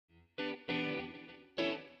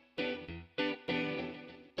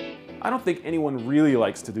I don't think anyone really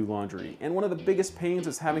likes to do laundry, and one of the biggest pains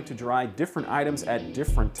is having to dry different items at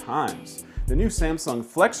different times. The new Samsung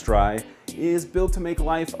FlexDry is built to make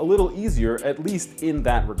life a little easier, at least in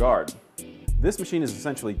that regard. This machine is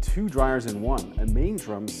essentially two dryers in one. A main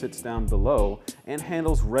drum sits down below and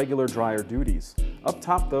handles regular dryer duties. Up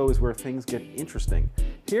top, though, is where things get interesting.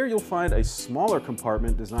 Here you'll find a smaller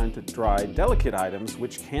compartment designed to dry delicate items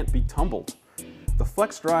which can't be tumbled. The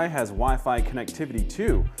FlexDry has Wi-Fi connectivity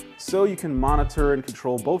too, so you can monitor and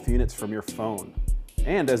control both units from your phone.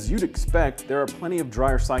 And as you'd expect, there are plenty of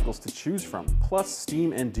dryer cycles to choose from, plus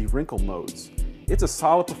steam and de-wrinkle modes. It's a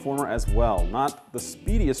solid performer as well, not the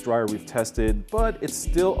speediest dryer we've tested, but it's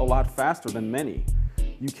still a lot faster than many.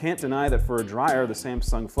 You can't deny that for a dryer, the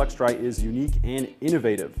Samsung FlexDry is unique and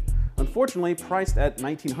innovative. Unfortunately, priced at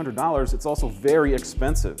 $1,900, it's also very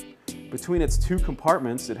expensive. Between its two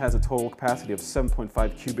compartments, it has a total capacity of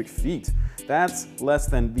 7.5 cubic feet. That's less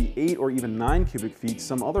than the 8 or even 9 cubic feet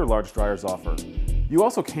some other large dryers offer. You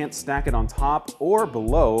also can't stack it on top or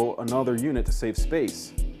below another unit to save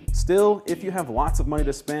space. Still, if you have lots of money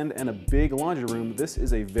to spend and a big laundry room, this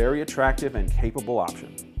is a very attractive and capable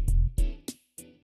option.